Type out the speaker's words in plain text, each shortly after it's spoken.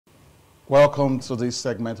Welcome to this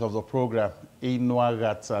segment of the program.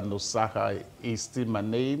 Inuagata Nosaha is still my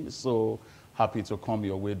name. So happy to come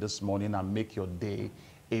your way this morning and make your day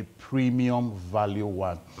a premium value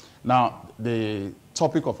one. Now, the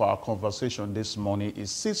topic of our conversation this morning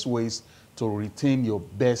is 6 ways to retain your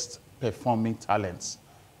best performing talents.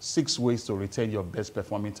 6 ways to retain your best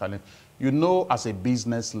performing talent. You know, as a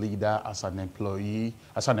business leader, as an employee,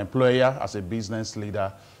 as an employer, as a business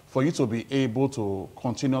leader, for you to be able to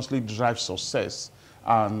continuously drive success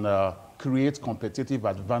and create competitive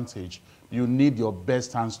advantage, you need your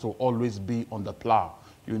best hands to always be on the plow.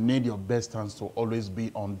 You need your best hands to always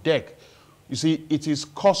be on deck. You see, it is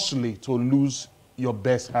costly to lose your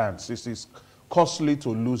best hands. It is costly to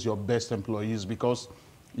lose your best employees because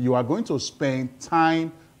you are going to spend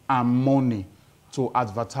time and money to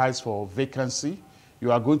advertise for vacancy.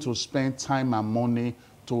 You are going to spend time and money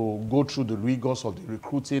to go through the rigors of the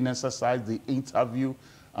recruiting exercise, the interview,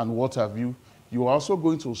 and what have you. You are also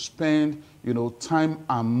going to spend, time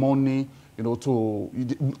and money,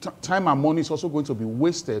 time and money is also going to be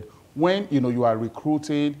wasted when, you are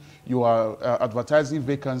recruiting, you are advertising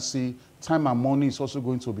vacancy. Time and money is also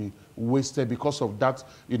going to be wasted because of that,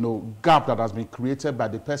 gap that has been created by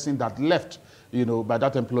the person that left, by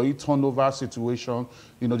that employee turnover situation.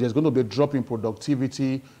 There's going to be a drop in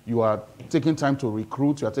productivity. You are taking time to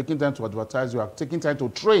recruit. You are taking time to advertise. You are taking time to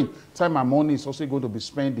train. Time and money is also going to be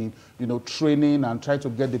spending, training and trying to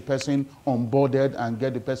get the person onboarded and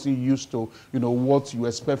get the person used to, what you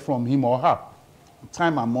expect from him or her.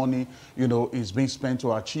 Time and money, is being spent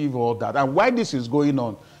to achieve all that. And why this is going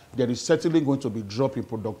on, there is certainly going to be a drop in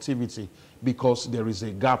productivity because there is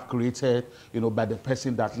a gap created, by the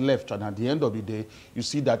person that left. And at the end of the day, you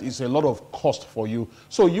see that it's a lot of cost for you.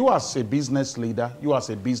 So you as a business leader, you as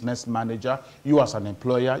a business manager, you as an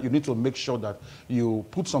employer, you need to make sure that you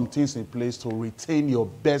put some things in place to retain your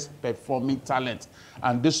best performing talent.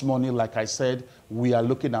 And this morning, like I said, we are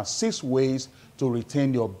looking at 6 ways to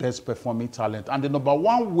retain your best performing talent. And the number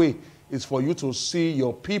 1 way is for you to see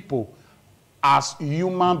your people as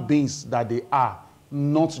human beings that they are,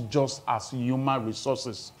 not just as human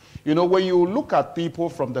resources. When you look at people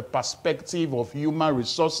from the perspective of human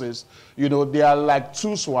resources, they are like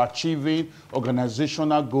tools for achieving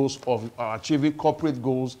organizational goals, of achieving corporate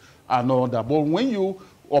goals and all that. But when you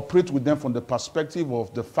operate with them from the perspective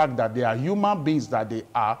of the fact that they are human beings that they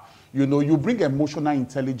are, you bring emotional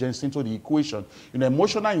intelligence into the equation.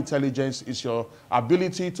 Emotional intelligence is your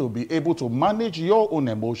ability to be able to manage your own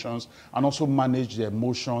emotions and also manage the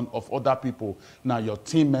emotion of other people. Now, your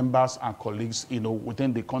team members and colleagues,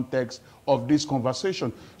 within the context of this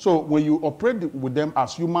conversation. So when you operate with them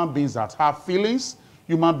as human beings that have feelings,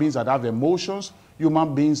 human beings that have emotions,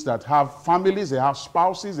 human beings that have families, they have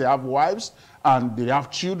spouses, they have wives, and they have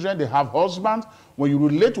children, they have husbands. When you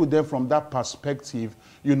relate with them from that perspective,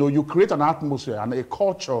 you create an atmosphere and a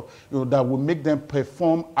culture that will make them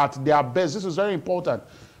perform at their best. This is very important.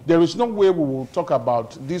 There is no way we will talk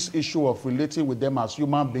about this issue of relating with them as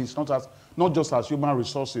human beings, not just as human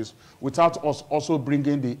resources, without us also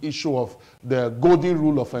bringing the issue of the golden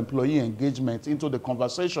rule of employee engagement into the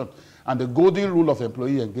conversation. And the golden rule of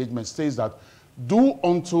employee engagement says that do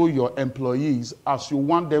unto your employees as you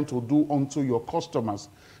want them to do unto your customers.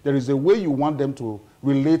 There is a way you want them to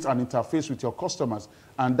relate and interface with your customers,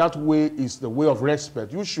 and that way is the way of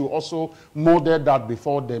respect. You should also model that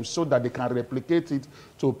before them so that they can replicate it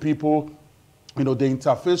to people. They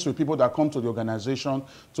interface with people that come to the organization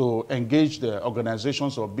to engage the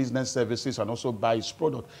organizations or business services and also buy its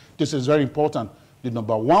product. This is very important. The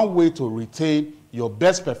number 1 way to retain your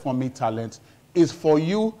best performing talent is for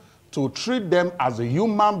you to treat them as the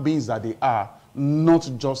human beings that they are, not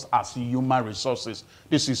just as human resources.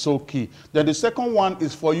 This is so key. Then the second one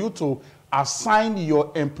is for you to assign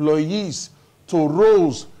your employees to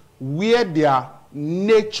roles where their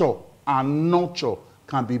nature and nurture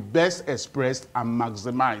can be best expressed and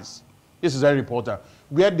maximized. This is very important.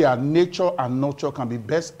 Where their nature and nurture can be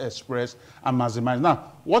best expressed and maximized.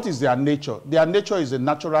 Now, what is their nature? Their nature is the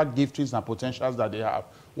natural giftings and potentials that they have.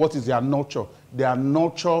 What is their nurture? Their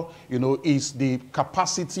nurture, is the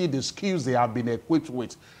capacity, the skills they have been equipped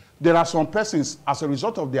with. There are some persons, as a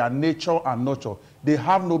result of their nature and nurture, they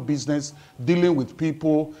have no business dealing with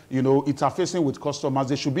people, interfacing with customers.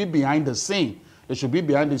 They should be behind the scene. They should be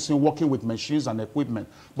behind the scene working with machines and equipment.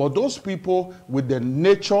 But those people with the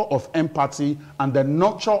nature of empathy and the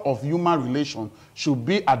nurture of human relation should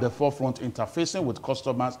be at the forefront, interfacing with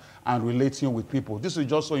customers and relating with people. This is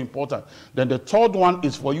just so important. Then the third one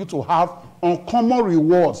is for you to have uncommon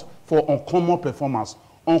rewards for uncommon performance.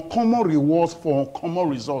 uncommon rewards for uncommon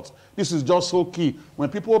results. This is just so key. When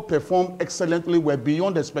people perform excellently, well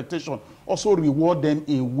beyond expectation, also reward them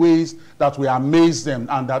in ways that will amaze them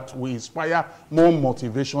and that will inspire more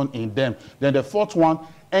motivation in them. Then the fourth one,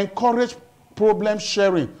 encourage problem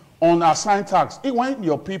sharing on assigned tasks. When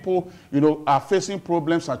your people, are facing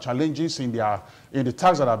problems and challenges in the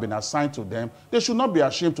tasks that have been assigned to them, they should not be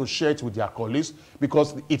ashamed to share it with their colleagues,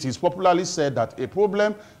 because it is popularly said that a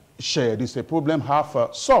problem shared is a problem half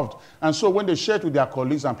solved. And so when they share it with their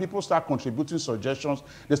colleagues and people start contributing suggestions,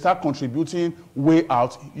 they start contributing way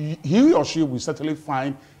out, he or she will certainly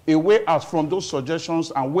find a way out from those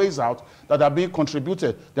suggestions and ways out that are being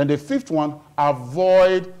contributed. Then the fifth one,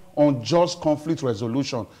 avoid unjust conflict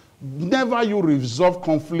resolution. Never you resolve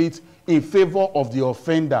conflict in favor of the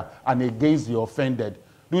offender and against the offended.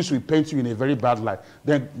 This will paint you in a very bad light.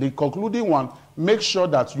 Then the concluding one, make sure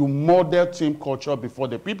that you model team culture before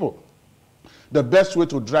the people. The best way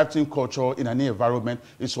to drive team culture in any environment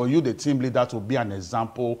is for you, the team leader, to be an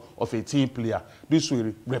example of a team player. This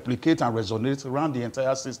will replicate and resonate around the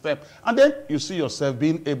entire system. And then you see yourself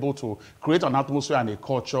being able to create an atmosphere and a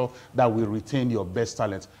culture that will retain your best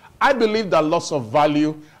talent. I believe that lots of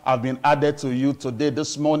value have been added to you today,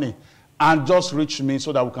 this morning. And just reach me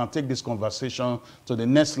so that we can take this conversation to the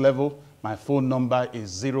next level. My phone number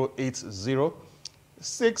is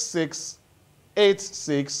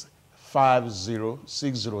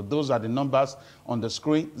 080-6686-5060. Those are the numbers on the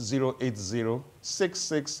screen,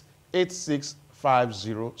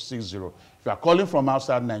 080-6686-5060. If you are calling from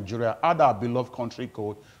outside Nigeria, add our beloved country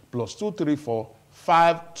code, +234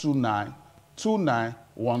 529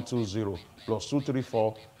 29120,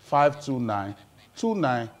 +234 529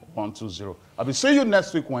 29120. I'll be seeing you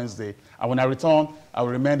next week, Wednesday. And when I return, I will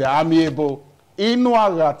remain the amiable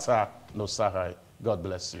Inuagata Nosahai. God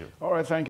bless you. All right, thank you.